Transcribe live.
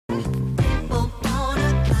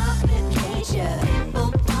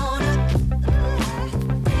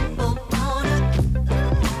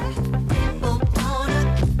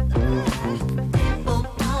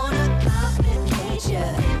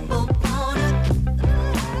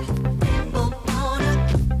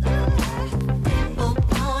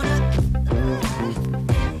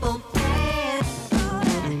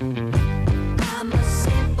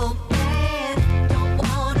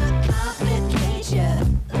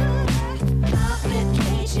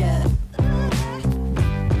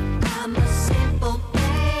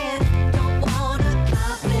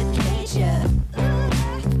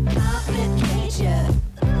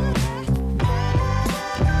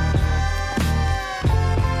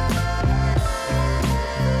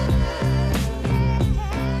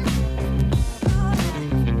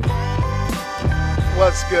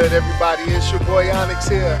What's good, everybody? It's your boy Onyx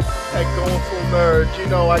here at Going Full Nerd. You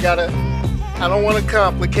know, I don't want to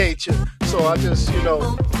complicate you, so I just,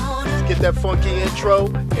 get that funky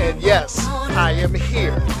intro. And yes, I am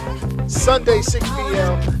here. Sunday, 6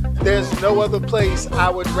 p.m. There's no other place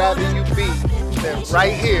I would rather you be than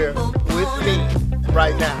right here with me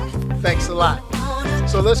right now. Thanks a lot.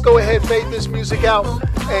 So let's go ahead, fade this music out,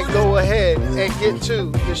 and go ahead and get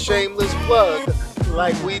to the shameless plug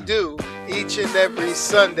like we do each and every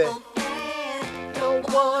Sunday. Don't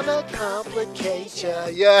wanna complicate ya.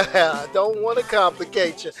 Yeah, don't wanna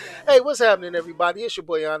complicate ya. Hey, what's happening, everybody? It's your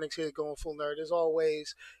boy Onyx here, Going Full Nerd. As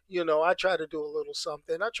always, I try to do a little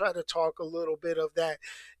something. I try to talk a little bit of that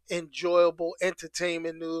enjoyable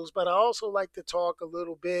entertainment news, but I also like to talk a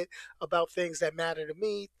little bit about things that matter to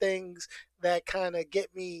me, things that kind of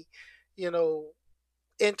get me,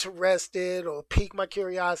 interested or pique my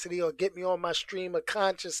curiosity or get me on my stream of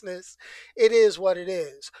consciousness. It is what it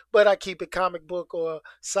is, but I keep it comic book or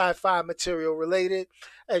sci-fi material related.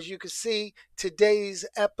 As you can see, today's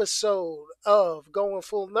episode of Going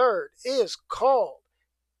Full Nerd is called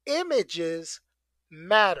Images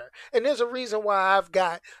Matter. And there's a reason why I've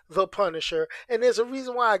got the Punisher, and there's a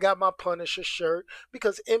reason why I got my Punisher shirt,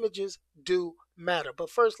 because images do matter. But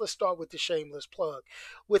first, let's start with the shameless plug.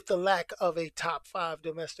 With the lack of a top 5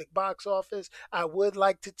 domestic box office, I would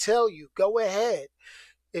like to tell you, go ahead.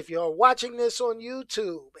 If you're watching this on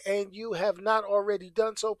YouTube and you have not already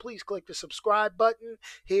done so, please click the subscribe button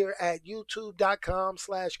here at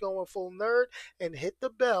youtube.com/goingfullnerd and hit the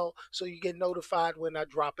bell so you get notified when I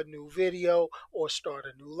drop a new video or start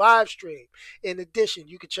a new live stream. In addition,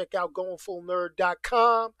 you can check out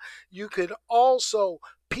goingfullnerd.com. You could also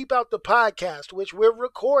peep out the podcast, which we're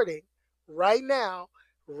recording right now,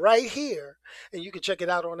 right here. And you can check it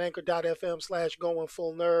out on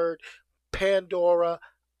anchor.fm/goingfullnerd, Pandora,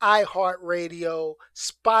 iHeartRadio,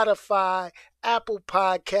 Spotify, Apple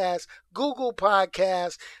Podcasts, Google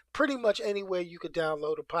Podcasts, pretty much anywhere you could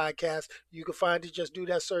download a podcast, you can find it. Just do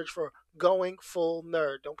that search for Going Full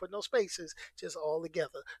Nerd. Don't put no spaces, just all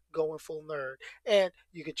together, Going Full Nerd. And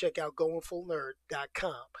you can check out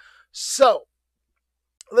goingfullnerd.com. So,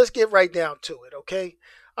 let's get right down to it, okay?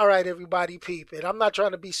 All right, everybody, peep it. I'm not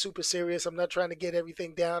trying to be super serious. I'm not trying to get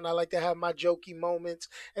everything down. I like to have my jokey moments,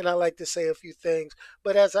 and I like to say a few things.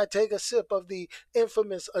 But as I take a sip of the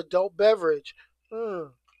infamous adult beverage,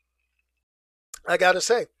 I got to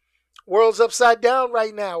say, world's upside down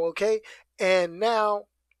right now, okay? And now,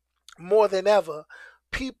 more than ever,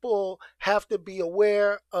 people have to be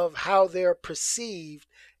aware of how they're perceived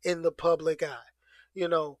in the public eye.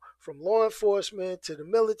 From law enforcement to the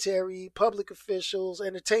military, public officials,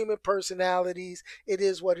 entertainment personalities, it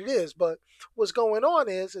is what it is. But what's going on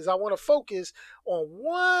is I want to focus on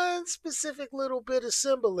one specific little bit of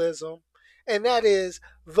symbolism, and that is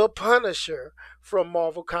the Punisher from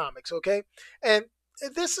Marvel Comics, okay? And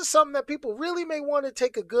this is something that people really may want to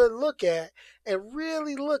take a good look at and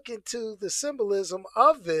really look into the symbolism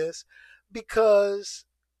of this, because,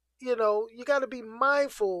 you got to be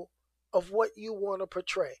mindful of what you want to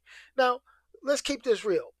portray. Now, let's keep this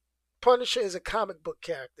real. Punisher is a comic book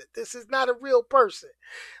character. This is not a real person.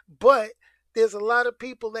 But there's a lot of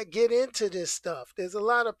people that get into this stuff. There's a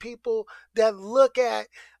lot of people that look at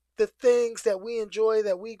the things that we enjoy,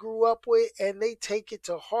 that we grew up with, and they take it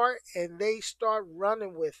to heart and they start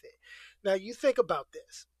running with it. Now, you think about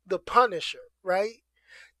this. The Punisher, right?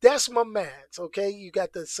 That's my man's, okay? You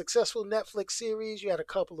got the successful Netflix series, you had a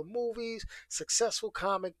couple of movies, successful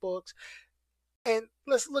comic books, and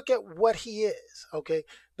let's look at what he is, okay?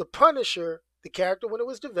 The Punisher, the character when it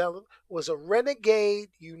was developed, was a renegade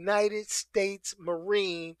United States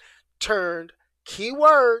Marine turned,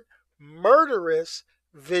 keyword, murderous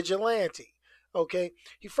vigilante. Okay,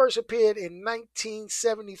 he first appeared in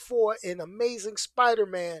 1974 in Amazing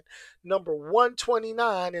Spider-Man number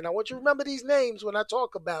 129, and I want you to remember these names when I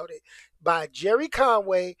talk about it, by Jerry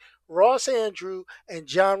Conway, Ross Andru, and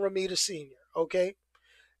John Romita Sr., okay?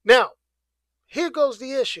 Now, here goes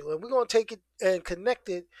the issue, and we're going to take it and connect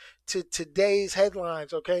it to today's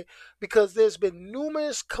headlines, okay? Because there's been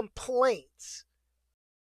numerous complaints,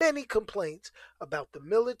 many complaints about the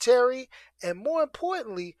military, and more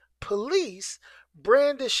importantly, police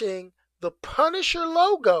brandishing the Punisher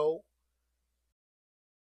logo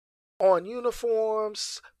on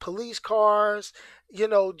uniforms, police cars,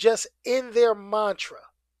 just in their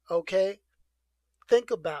mantra, okay?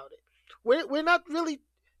 Think about it. We're not really,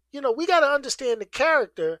 we got to understand the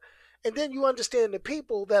character, and then you understand the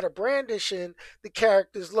people that are brandishing the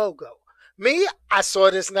character's logo. Me, I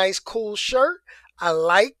saw this nice, cool shirt. I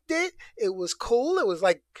liked it. It was cool. It was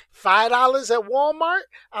like $5 at Walmart.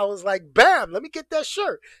 I was like, bam, let me get that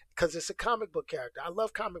shirt because it's a comic book character. I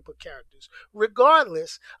love comic book characters,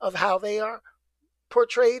 regardless of how they are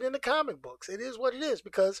portrayed in the comic books. It is what it is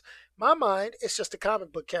because my mind, it's just a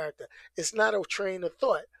comic book character. It's not a train of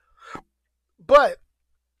thought. But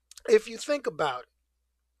if you think about it,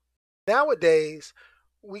 nowadays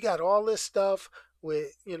we got all this stuff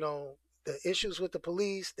with, the issues with the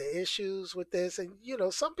police, the issues with this, and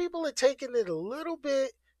some people are taking it a little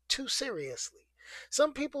bit too seriously.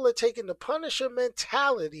 Some people are taking the Punisher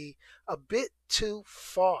mentality a bit too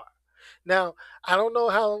far. Now, I don't know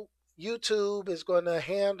how YouTube is going to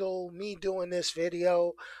handle me doing this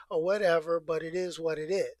video or whatever, but it is what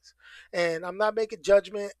it is. And I'm not making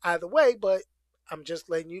judgment either way, but I'm just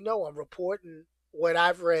letting you know I'm reporting what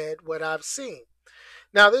I've read, what I've seen.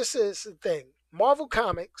 Now, this is the thing. Marvel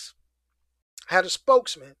Comics had a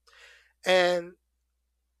spokesman, and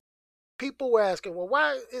people were asking, well,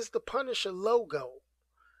 why is the Punisher logo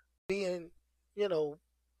being, you know,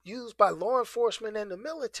 used by law enforcement and the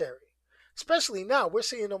military? Especially now, we're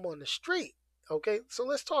seeing them on the street. Okay, so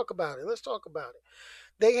let's talk about it. Let's talk about it.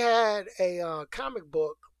 They had a comic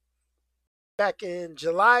book back in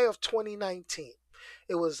July of 2019.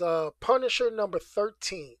 It was Punisher number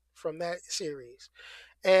 13 from that series.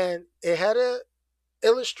 And it had a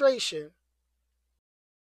illustration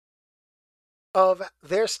of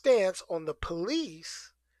their stance on the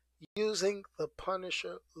police using the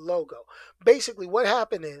Punisher logo. Basically, what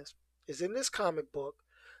happened is in this comic book,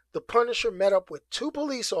 the Punisher met up with two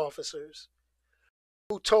police officers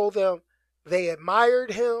who told them they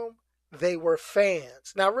admired him, they were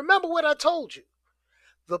fans. Now, remember what I told you.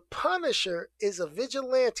 The Punisher is a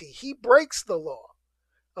vigilante. He breaks the law.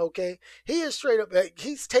 Okay? He is straight up,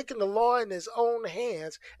 he's taking the law in his own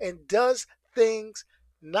hands and does things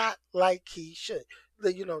not like he should.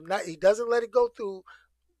 He doesn't let it go through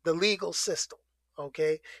the legal system.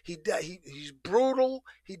 Okay? He's brutal.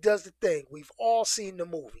 He does the thing. We've all seen the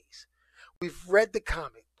movies. We've read the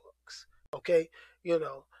comic books. Okay?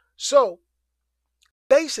 So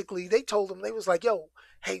basically they told him, they was like, yo,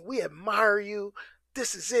 hey, we admire you.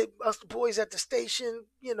 This is it. Us the boys at the station,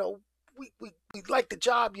 we like the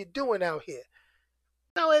job you're doing out here.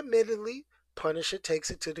 Now, admittedly, Punisher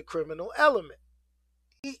takes it to the criminal element.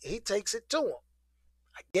 He takes it to him.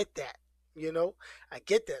 I get that. I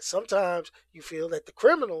get that. Sometimes you feel that the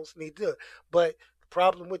criminals need to do it. But the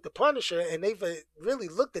problem with the Punisher, and they've really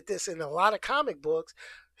looked at this in a lot of comic books,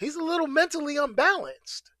 he's a little mentally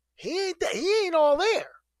unbalanced. He ain't all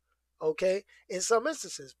there. Okay? In some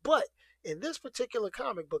instances. But in this particular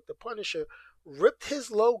comic book, the Punisher ripped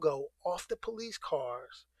his logo off the police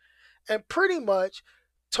cars and pretty much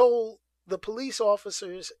told the police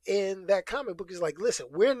officers in that comic book, he's like, listen,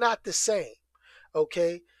 we're not the same.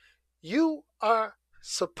 Okay? You are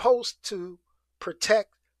supposed to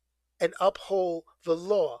protect and uphold the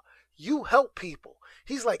law. You help people.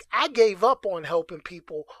 He's like, I gave up on helping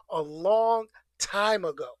people a long time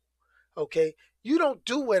ago. Okay? You don't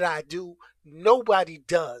do what I do. Nobody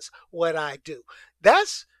does what I do.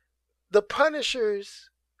 That's the Punisher's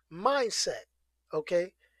mindset.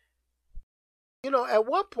 Okay? At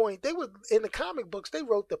one point, they were in the comic books, they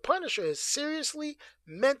wrote the Punisher is seriously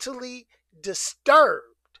mentally disturbed.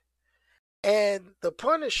 And the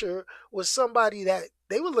Punisher was somebody that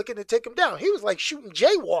they were looking to take him down. He was like shooting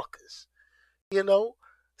jaywalkers, you know?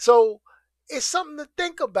 So it's something to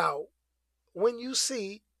think about when you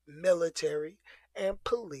see military and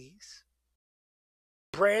police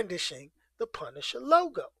brandishing the Punisher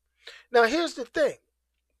logo. Now, here's the thing.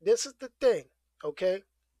 This is the thing, okay?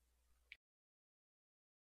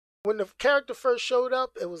 When the character first showed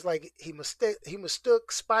up, it was like he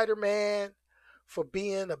mistook Spider-Man for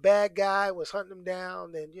being a bad guy, was hunting him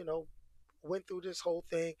down, and went through this whole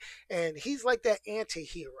thing. And he's like that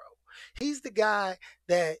anti-hero. He's the guy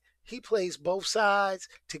that he plays both sides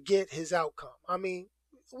to get his outcome. I mean,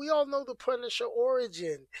 we all know the Punisher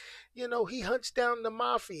origin. He hunts down the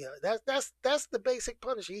mafia. That's the basic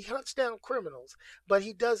Punisher. He hunts down criminals, but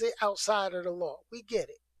he does it outside of the law. We get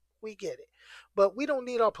it. We get it. But we don't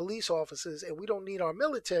need our police officers and we don't need our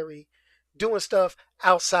military doing stuff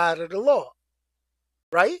outside of the law.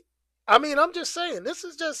 Right? I mean, I'm just saying, this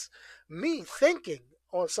is just me thinking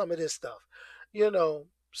on some of this stuff.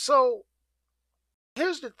 So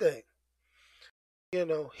here's the thing.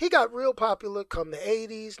 He got real popular come the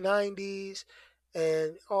 80s, 90s,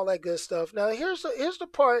 and all that good stuff. Now, here's the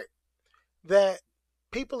part that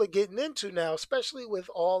people are getting into now, especially with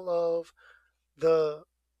all of the,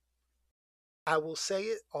 I will say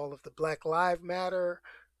it, all of the Black Lives Matter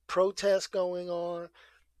protests going on.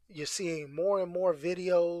 You're seeing more and more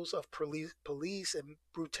videos of police and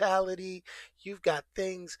brutality. You've got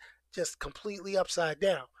things just completely upside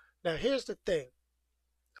down. Now, here's the thing,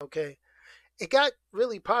 okay? It got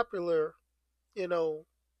really popular, you know,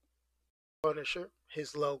 Punisher,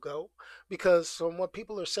 his logo, because from what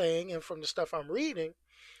people are saying and from the stuff I'm reading,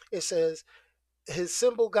 it says his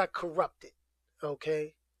symbol got corrupted,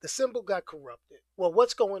 okay? The symbol got corrupted. Well,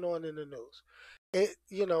 what's going on in the news? It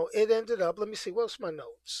ended up, let me see, what's my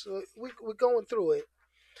notes? We're going through it,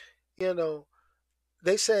 you know,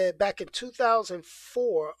 they said back in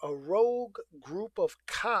 2004, a rogue group of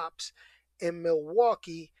cops in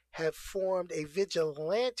Milwaukee have formed a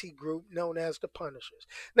vigilante group known as the Punishers.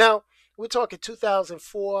 Now, we're talking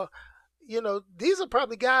 2004. These are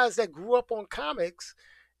probably guys that grew up on comics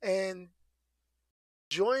and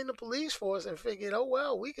joined the police force and figured, oh,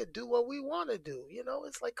 well, we could do what we want to do.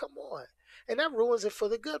 It's like, come on. And that ruins it for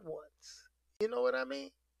the good ones. You know what I mean?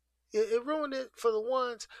 It ruined it for the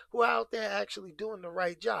ones who are out there actually doing the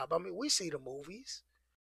right job. I mean, we see the movies.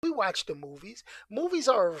 We watch the movies. Movies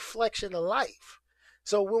are a reflection of life.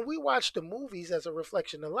 So when we watch the movies as a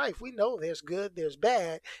reflection of life, we know there's good, there's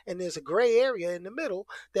bad, and there's a gray area in the middle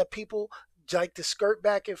that people like to skirt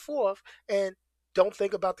back and forth and don't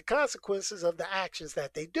think about the consequences of the actions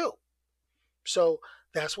that they do. So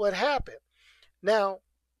that's what happened. Now,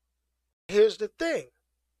 here's the thing.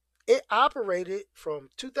 It operated from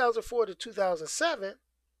 2004 to 2007,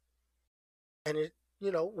 and it,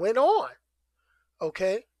 went on.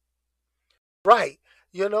 Okay? Right.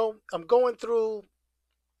 I'm going through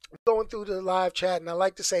the live chat, and I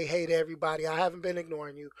like to say hey to everybody. I haven't been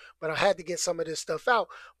ignoring you, but I had to get some of this stuff out.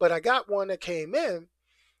 But I got one that came in.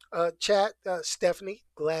 Chat, Stephanie,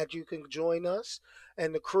 glad you can join us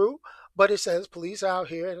and the crew. But it says police out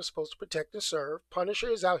here and are supposed to protect and serve. Punisher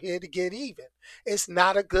is out here to get even. It's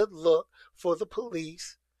not a good look for the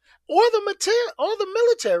police or the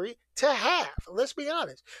military to have. Let's be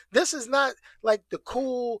honest. This is not like the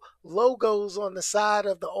cool logos on the side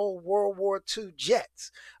of the old World War II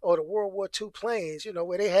jets or the World War II planes,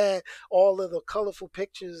 where they had all of the colorful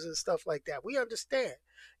pictures and stuff like that. We understand.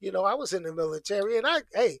 I was in the military and I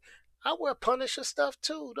wear Punisher stuff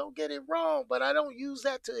too. Don't get it wrong, but I don't use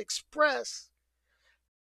that to express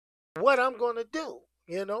what I'm going to do.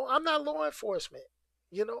 I'm not law enforcement.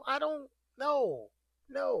 I don't know.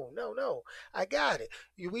 No. I got it.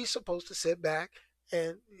 We supposed to sit back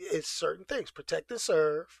and it's certain things, protect and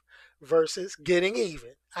serve versus getting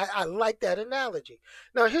even. I like that analogy.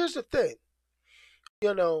 Now, here's the thing.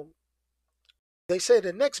 They say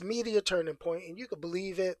the next media turning point, and you can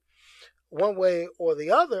believe it one way or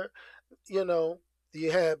the other, you know,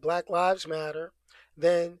 you had Black Lives Matter.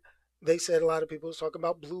 Then they said a lot of people was talking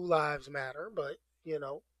about Blue Lives Matter, but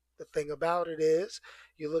the thing about it is,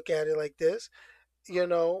 you look at it like this,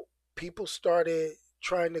 people started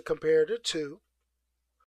trying to compare the two,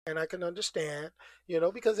 and I can understand,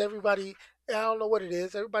 because everybody, I don't know what it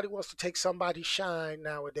is, everybody wants to take somebody's shine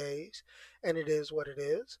nowadays, and it is what it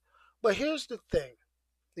is. But here's the thing,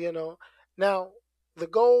 you know, now the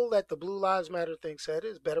goal that the Blue Lives Matter thing said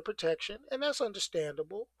is better protection, and that's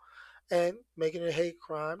understandable. And making it a hate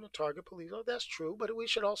crime to target police. Oh, that's true, but we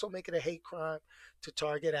should also make it a hate crime to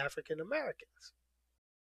target African Americans.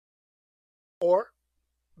 Or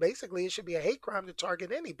basically, it should be a hate crime to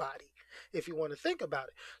target anybody if you want to think about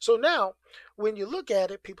it. So now, when you look at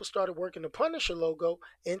it, people started working the Punisher logo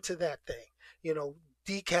into that thing.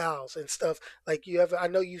 Decals and stuff like I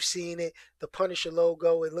know you've seen it, the Punisher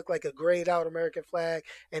logo. It looked like a grayed out American flag,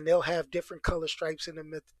 and they'll have different color stripes in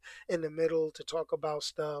the middle to talk about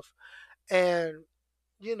stuff. And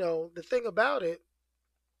the thing about it,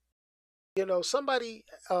 somebody,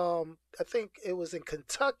 I think it was in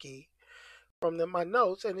Kentucky, from my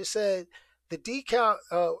notes, and it said the decal,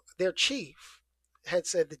 their chief had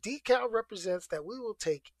said the decal represents that we will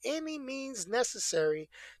take any means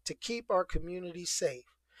necessary to keep our community safe.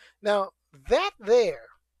 Now, that there,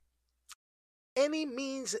 any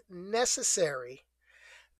means necessary,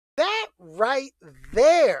 that right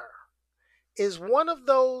there is one of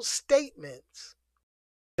those statements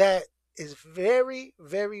that is very,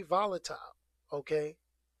 very volatile, okay?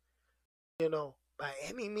 By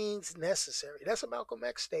any means necessary. That's a Malcolm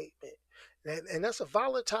X statement. And that's a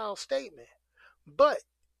volatile statement. But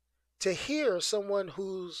to hear someone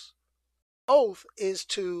whose oath is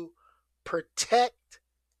to protect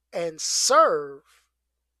and serve,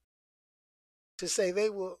 to say they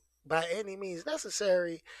will by any means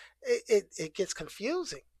necessary, it gets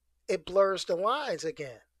confusing. It blurs the lines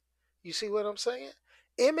again. You see what I'm saying?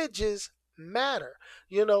 Images matter.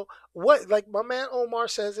 What, like my man Omar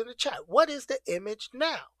says in the chat, what is the image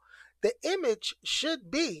now? The image should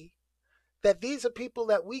be that these are people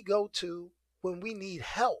that we go to when we need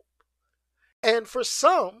help. And for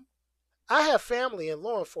some, I have family in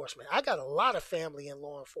law enforcement. I got a lot of family in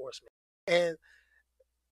law enforcement. And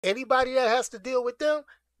anybody that has to deal with them,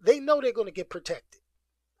 they know they're going to get protected.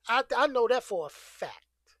 I know that for a fact.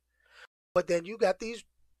 But then you got these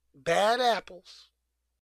bad apples,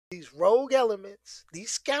 these rogue elements,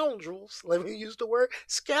 these scoundrels, let me use the word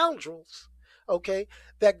scoundrels, okay,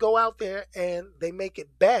 that go out there and they make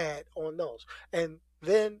it bad on those. And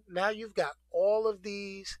then now you've got all of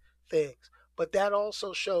these things. But that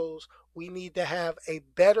also shows we need to have a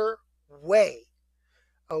better way,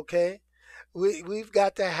 okay? We've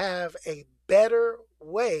got to have a better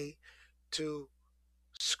way to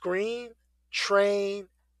screen, train,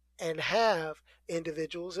 and have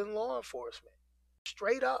individuals in law enforcement.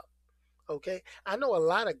 Straight up. Okay. I know a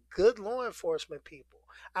lot of good law enforcement people.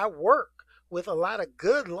 I work with a lot of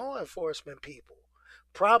good law enforcement people.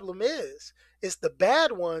 Problem is, it's the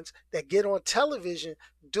bad ones that get on television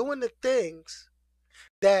doing the things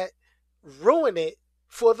that ruin it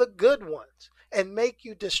for the good ones and make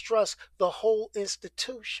you distrust the whole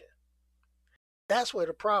institution. That's where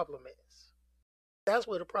the problem is. That's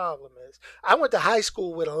where the problem is. I went to high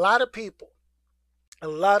school with a lot of people. A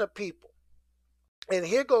lot of people. And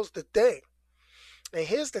here goes the thing. And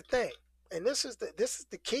here's the thing. And this is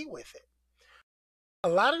the key with it. A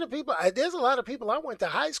lot of the people, there's a lot of people I went to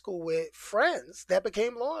high school with, friends that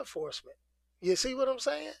became law enforcement. You see what I'm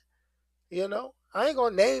saying? You know, I ain't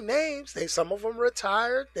gonna name names. Some of them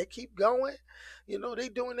retired. They keep going. You know, they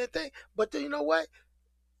doing their thing. But you know what?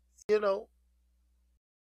 You know,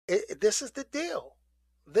 this is the deal.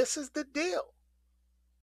 This is the deal.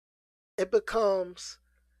 It becomes,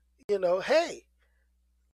 hey,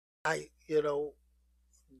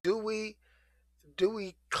 do we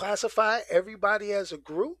classify everybody as a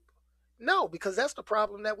group? No, because that's the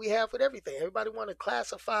problem that we have with everything. Everybody want to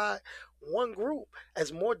classify one group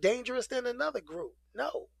as more dangerous than another group.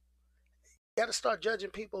 No, you got to start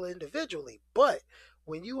judging people individually. But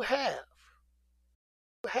when you have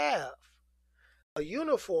a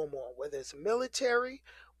uniform on, whether it's military,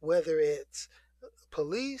 whether it's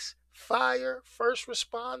police, fire, first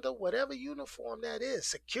responder, whatever uniform that is,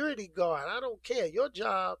 security guard, I don't care. Your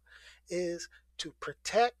job is to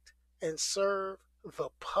protect and serve the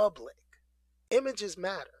public. Images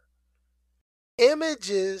matter.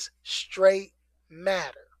 Images straight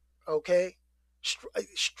matter. Okay?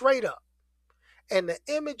 Straight up. And the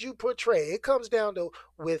image you portray, it comes down to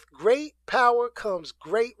with great power comes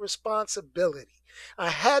great responsibility. I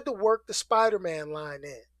had to work the Spider-Man line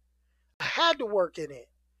in. I had to work it in.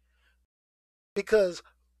 Because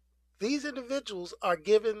these individuals are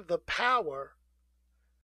given the power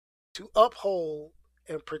to uphold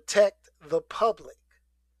and protect the public.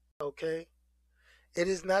 Okay? It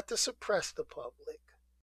is not to suppress the public.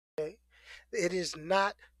 Okay? It is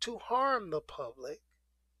not to harm the public.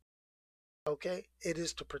 Okay? It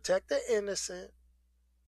is to protect the innocent.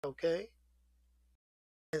 Okay?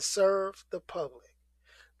 And serve the public.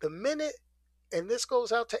 The minute, and this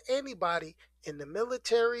goes out to anybody in the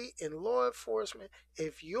military, in law enforcement,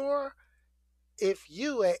 if you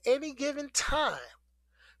at any given time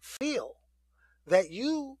feel that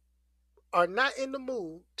you are not in the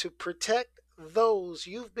mood to protect those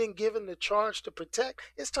you've been given the charge to protect,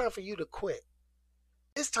 it's time for you to quit.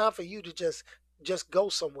 It's time for you to just go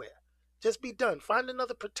somewhere. Just be done. Find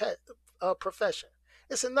another profession.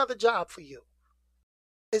 It's another job for you.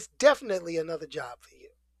 It's definitely another job for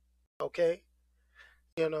you. Okay?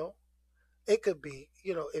 It could be,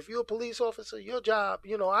 if you're a police officer, your job,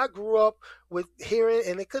 I grew up with hearing,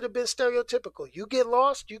 and it could have been stereotypical. You get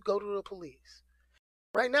lost, you go to the police.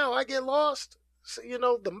 Right now, I get lost. So,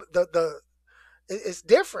 it's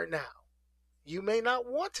different now. You may not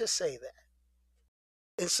want to say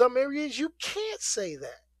that. In some areas, you can't say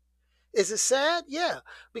that. Is it sad? Yeah,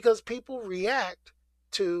 because people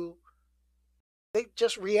they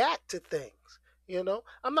just react to things.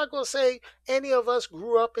 I'm not going to say any of us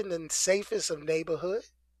grew up in the safest of neighborhood.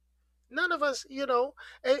 None of us,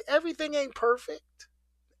 everything ain't perfect.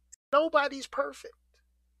 Nobody's perfect.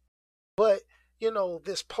 But,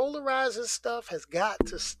 this polarizing stuff has got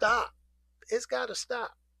to stop. It's got to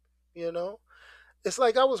stop. It's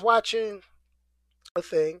like I was watching a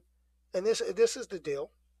thing, and this is the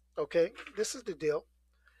deal. Okay, this is the deal.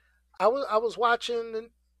 I was watching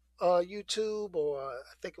YouTube, or I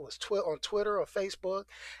think it was on Twitter or Facebook,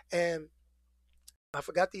 and I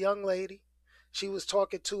forgot the young lady. She was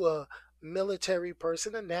talking to a military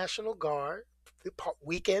person, a National Guard,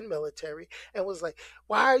 weekend military, and was like,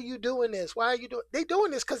 "Why are you doing this? Why are you doing?" They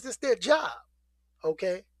doing this because it's their job.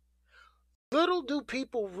 Okay, Little do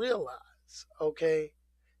people realize, okay,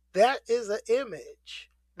 that is an image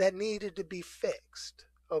that needed to be fixed,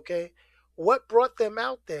 okay? What brought them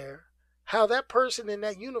out there, how that person in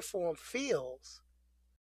that uniform feels,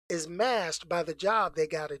 is masked by the job they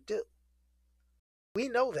got to do. We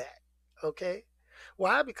know that, okay?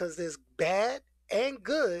 Why? Because there's bad and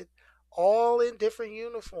good all in different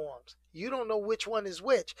uniforms. You don't know which one is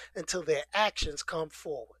which until their actions come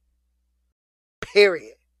forward.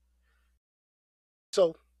 Period.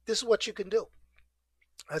 So this is what you can do.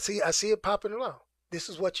 I see it popping around. This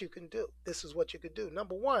is what you can do. This is what you can do.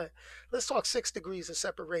 Number one, let's talk 6 degrees of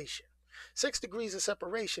separation. 6 degrees of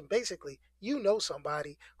separation, basically, you know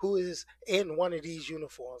somebody who is in one of these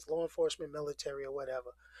uniforms, law enforcement, military, or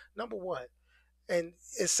whatever. Number one, and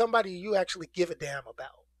it's somebody you actually give a damn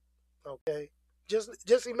about. Okay?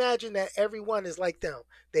 Just imagine that everyone is like them.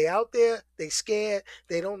 They out there, they scared,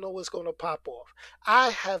 they don't know what's gonna pop off. I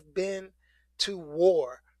have been to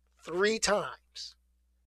war 3 times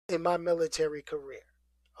in my military career.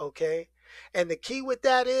 Okay? And the key with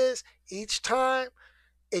that is each time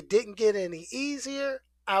it didn't get any easier.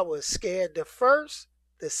 I was scared the first,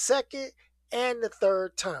 the second, and the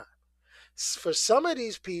third time. For some of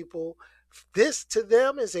these people, this to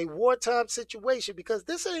them is a wartime situation because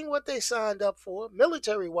this ain't what they signed up for,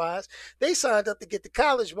 military wise. They signed up to get the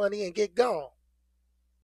college money and get gone.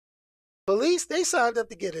 Police, they signed up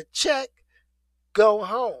to get a check, go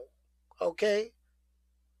home. Okay?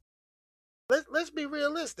 Let's be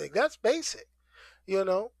realistic. That's basic. You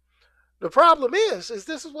know? The problem is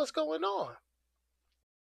this is what's going on.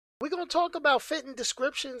 We're going to talk about fitting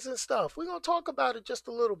descriptions and stuff. We're going to talk about it just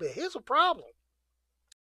a little bit. Here's a problem.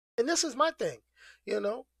 And this is my thing. You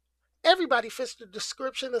know, everybody fits the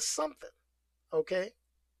description of something. Okay?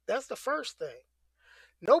 That's the first thing.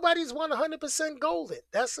 Nobody's 100% golden.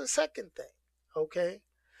 That's the second thing. Okay?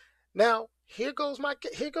 Now, here goes my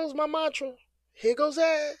mantra. Here goes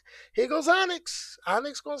Ed. Here goes Onyx.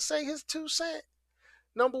 Onyx going to say his 2 cents.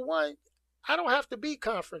 Number one, I don't have to be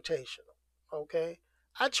confrontational. Okay?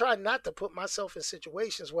 I try not to put myself in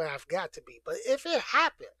situations where I've got to be. But if it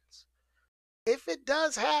happens, if it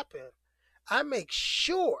does happen, I make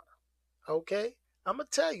sure, okay? I'm going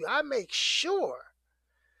to tell you, I make sure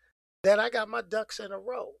that I got my ducks in a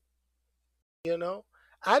row. You know,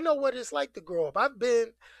 I know what it's like to grow up. I've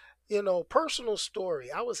been, personal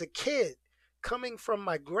story. I was a kid coming from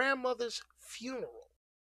my grandmother's funeral,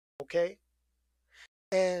 okay?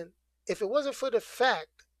 And if it wasn't for the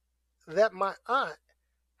fact that my aunt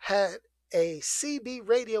had a CB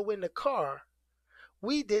radio in the car,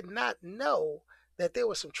 we did not know that there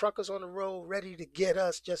were some truckers on the road ready to get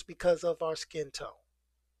us just because of our skin tone.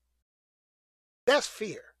 That's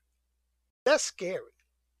fear. That's scary.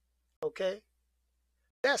 Okay?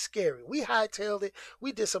 That's scary. We hightailed it.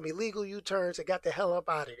 We did some illegal U-turns and got the hell up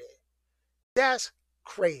out of there. That's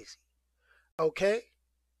crazy. Okay?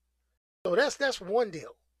 So that's one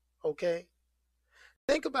deal. Okay?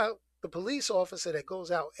 Think about the police officer that goes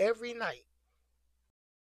out every night.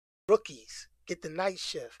 Rookies get the night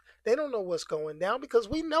shift. They don't know what's going down because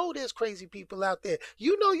we know there's crazy people out there.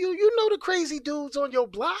 You know the crazy dudes on your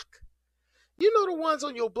block. You know the ones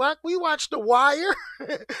on your block. We watch The Wire.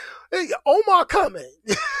 Hey, Omar coming.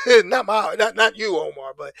 not you,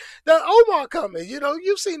 Omar, but the Omar coming.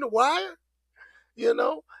 You've seen The Wire. You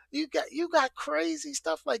got crazy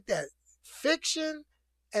stuff like that. Fiction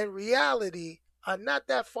and reality are not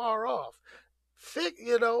that far off. Fiction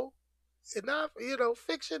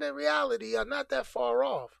and reality are not that far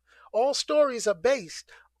off. All stories are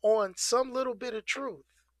based on some little bit of truth.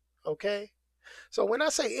 Okay? So when I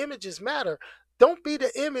say images matter, don't be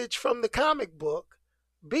the image from the comic book.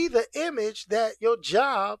 Be the image that your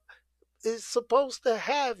job is supposed to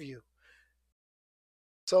have you.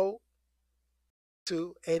 So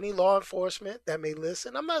to any law enforcement that may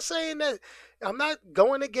listen, I'm not saying that I'm not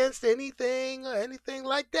going against anything or anything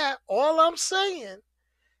like that. All I'm saying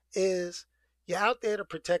is you're out there to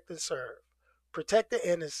protect and serve. Protect the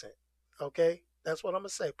innocent. Okay? That's what I'm going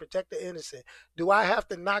to say. Protect the innocent. Do I have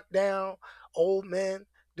to knock down old men?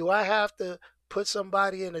 Do I have to put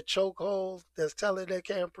somebody in a chokehold that's telling they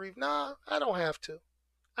can't breathe? Nah, I don't have to.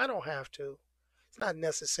 I don't have to. It's not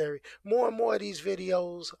necessary. More and more of these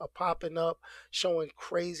videos are popping up showing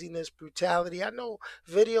craziness, brutality. I know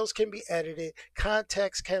videos can be edited,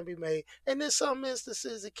 context can be made, and in some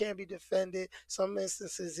instances it can be defended, some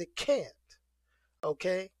instances it can't.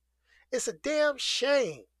 Okay? It's a damn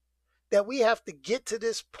shame that we have to get to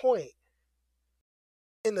this point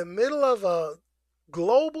in the middle of a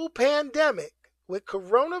global pandemic with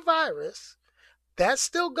coronavirus that's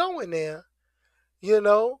still going there.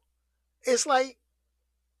 It's like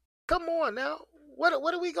Come on now. What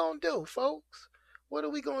are we gonna do, folks? What are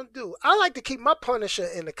we gonna do? I like to keep my Punisher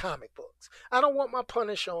in the comic books. I don't want my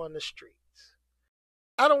Punisher on the streets.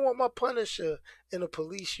 I don't want my Punisher in a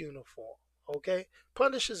police uniform. Okay?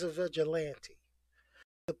 Punisher's a vigilante.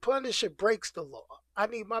 The Punisher breaks the law. I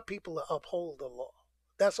need my people to uphold the law.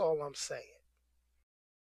 That's all I'm saying.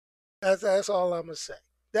 That's all I'm gonna say.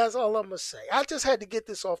 That's all I'm gonna say. I just had to get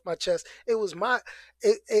this off my chest. It was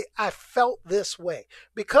I felt this way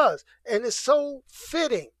because, and it's so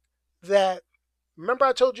fitting that. Remember,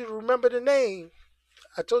 I told you to remember the name.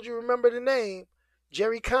 I told you to remember the name,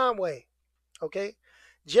 Jerry Conway. Okay,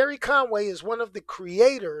 Jerry Conway is one of the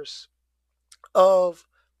creators of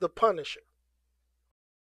the Punisher.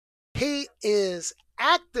 He is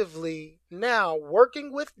actively now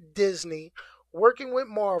working with Disney, working with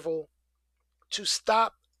Marvel to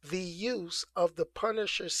stop the use of the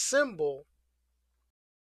Punisher symbol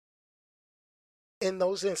in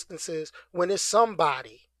those instances when it's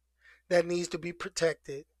somebody that needs to be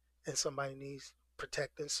protected and somebody needs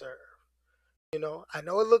protect and serve. You know, I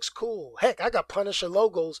know it looks cool. Heck, I got Punisher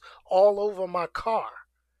logos all over my car.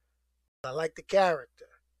 I like the character,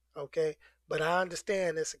 okay? But I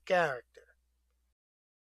understand it's a character.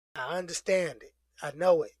 I understand it. I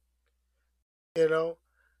know it. You know,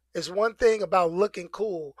 it's one thing about looking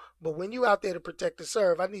cool, but when you out there to protect and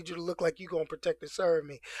serve, I need you to look like you gonna protect and serve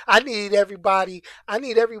me. I need everybody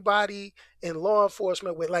in law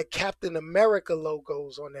enforcement with like Captain America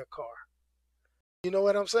logos on their car. You know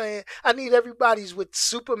what I'm saying? I need everybody's with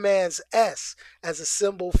Superman's S as a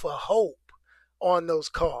symbol for hope on those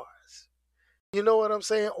cars. You know what I'm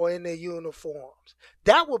saying? Or in their uniforms.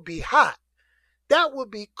 That would be hot. That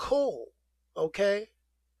would be cool. Okay?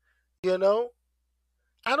 You know?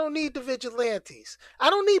 I don't need the vigilantes.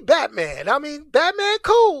 I don't need Batman. I mean, Batman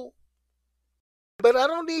cool, but I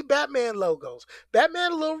don't need Batman logos.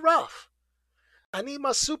 Batman a little rough. I need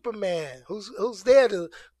my Superman who's there to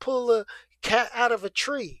pull a cat out of a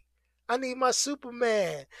tree. I need my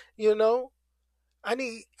Superman, you know. I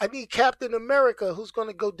need Captain America who's going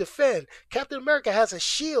to go defend. Captain America has a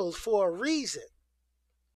shield for a reason.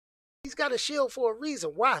 He's got a shield for a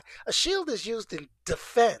reason. Why? A shield is used in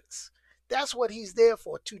defense. That's what he's there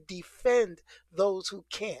for, to defend those who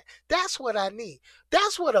can't. That's what I need.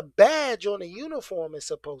 That's what a badge on a uniform is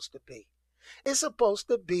supposed to be. It's supposed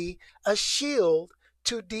to be a shield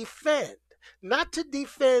to defend. Not to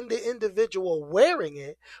defend the individual wearing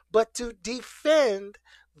it, but to defend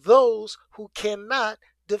those who cannot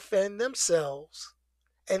defend themselves.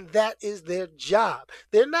 And that is their job.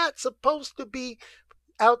 They're not supposed to be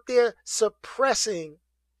out there suppressing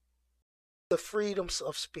the freedoms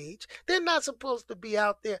of speech. They're not supposed to be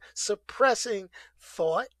out there suppressing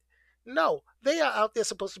thought. No, they are out there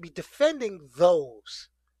supposed to be defending those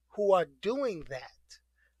who are doing that.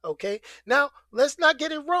 Okay? Now, let's not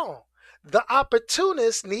get it wrong. The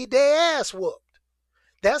opportunists need their ass whooped.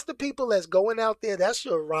 That's the people that's going out there. That's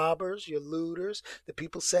your robbers, your looters, the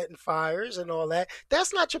people setting fires and all that.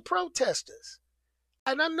 That's not your protesters.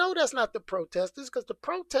 And I know that's not the protesters because the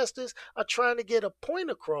protesters are trying to get a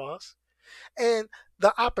point across. And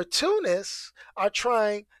the opportunists are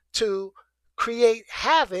trying to create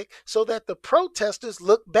havoc so that the protesters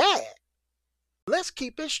look bad. Let's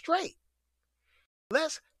keep it straight.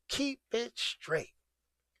 Let's keep it straight.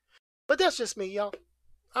 But that's just me, y'all.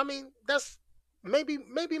 I mean, that's maybe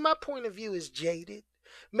my point of view is jaded.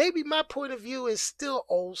 Maybe my point of view is still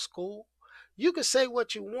old school. You can say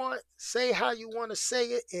what you want, say how you want to say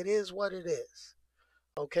it. It is what it is.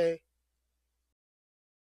 Okay?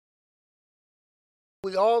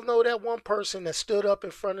 We all know that one person that stood up in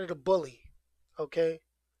front of the bully. Okay?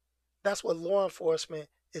 That's what law enforcement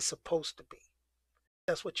is supposed to be.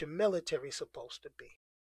 That's what your military is supposed to be.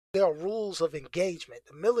 There are rules of engagement.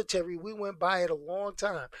 The military, we went by it a long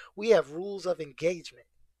time. We have rules of engagement.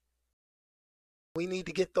 We need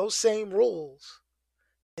to get those same rules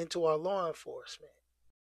into our law enforcement.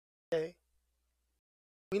 Okay?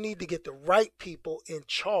 We need to get the right people in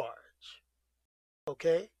charge.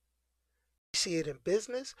 Okay? We see it in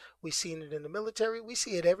business. We see it in the military. We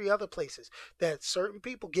see it every other places that certain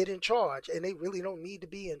people get in charge and they really don't need to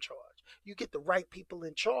be in charge. You get the right people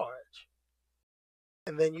in charge.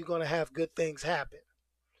 And then you're going to have good things happen.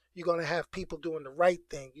 You're going to have people doing the right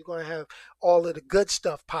thing. You're going to have all of the good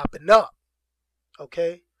stuff popping up.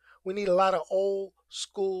 Okay? We need a lot of old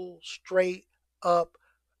school, straight up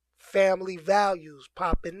family values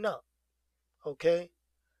popping up. Okay?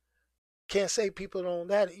 Can't say people don't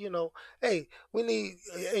that, you know, we need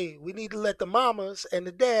to let the mamas and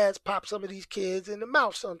the dads pop some of these kids in the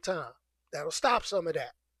mouth sometime. That'll stop some of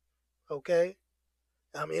that. Okay?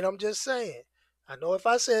 I mean, I'm just saying. I know if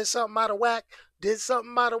I said something out of whack, did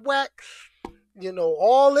something out of whack,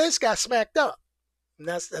 all this got smacked up. And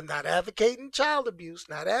I'm not advocating child abuse,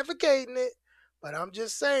 not advocating it, but I'm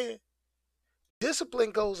just saying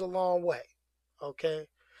discipline goes a long way. Okay?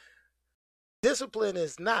 Discipline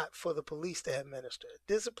is not for the police to administer.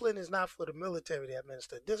 Discipline is not for the military to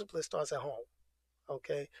administer. Discipline starts at home.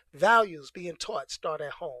 Okay? Values being taught start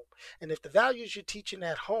at home. And if the values you're teaching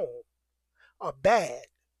at home are bad,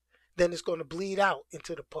 then it's going to bleed out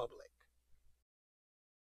into the public.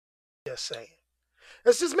 Just saying.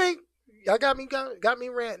 It's just me. Y'all got me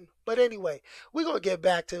ranting. But anyway, we're going to get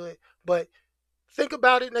back to it. But think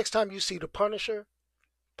about it next time you see the Punisher.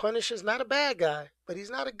 Punisher's not a bad guy, but he's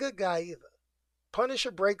not a good guy either.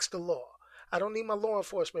 Punisher breaks the law. I don't need my law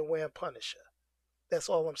enforcement wearing Punisher. That's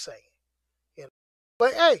all I'm saying.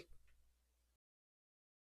 But hey,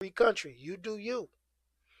 free country, you do you.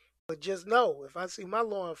 But just know, if I see my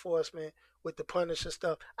law enforcement with the Punisher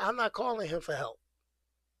stuff, I'm not calling him for help.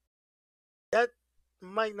 That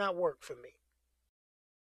might not work for me.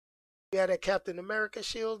 You had that Captain America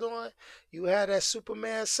shield on. You had that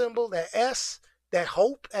Superman symbol, that S, that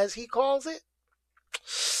hope, as he calls it.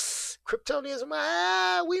 Kryptonians,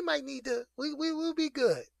 we might need to, we'll be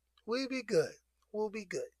good. We'll be good. We'll be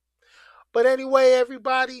good. But anyway,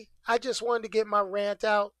 everybody, I just wanted to get my rant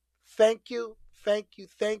out. Thank you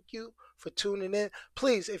for tuning in.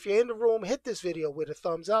 Please, if you're in the room, hit this video with a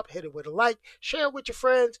thumbs up, hit it with a like, share it with your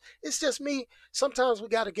friends. It's just me. Sometimes we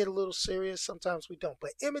got to get a little serious. Sometimes we don't.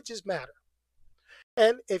 But images matter.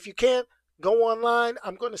 And if you can't, go online.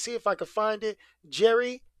 I'm going to see if I can find it.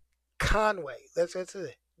 Jerry Conway. That's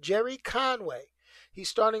it. Jerry Conway. He's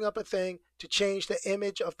starting up a thing to change the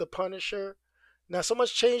image of the Punisher. Not so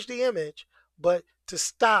much change the image, but to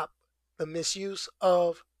stop the misuse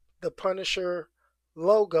of the Punisher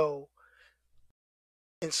logo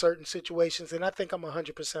in certain situations. And I think I'm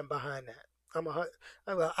 100% behind that.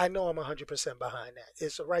 I know I'm 100% behind that.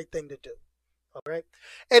 It's the right thing to do. All right.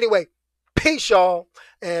 Anyway, peace, y'all.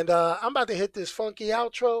 And I'm about to hit this funky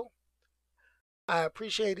outro. I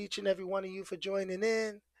appreciate each and every one of you for joining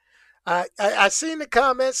in. I seen the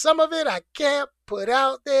comments. Some of it I can't put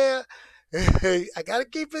out there. I got to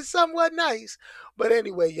keep it somewhat nice. But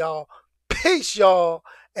anyway, y'all, peace, y'all.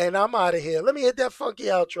 And I'm out of here. Let me hit that funky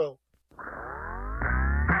outro.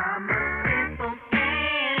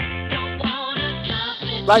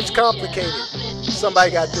 Life's complicated.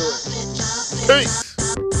 Somebody got to do it. Peace.